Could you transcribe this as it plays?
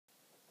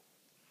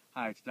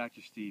Hi, it's Dr.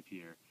 Steve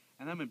here,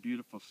 and I'm in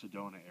beautiful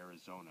Sedona,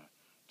 Arizona.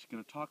 Just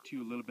going to talk to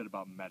you a little bit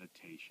about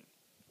meditation.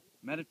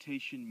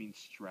 Meditation means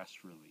stress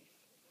relief.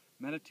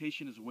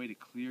 Meditation is a way to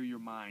clear your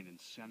mind and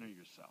center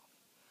yourself.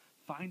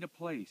 Find a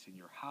place in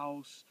your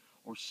house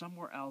or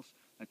somewhere else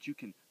that you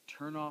can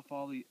turn off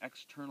all the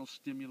external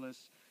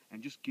stimulus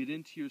and just get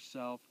into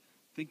yourself,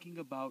 thinking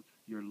about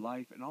your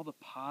life and all the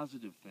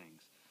positive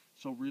things.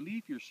 So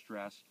relieve your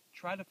stress,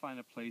 try to find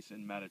a place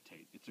and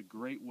meditate. It's a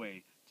great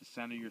way to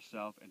center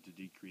yourself and to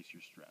decrease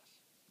your stress.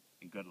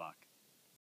 And good luck.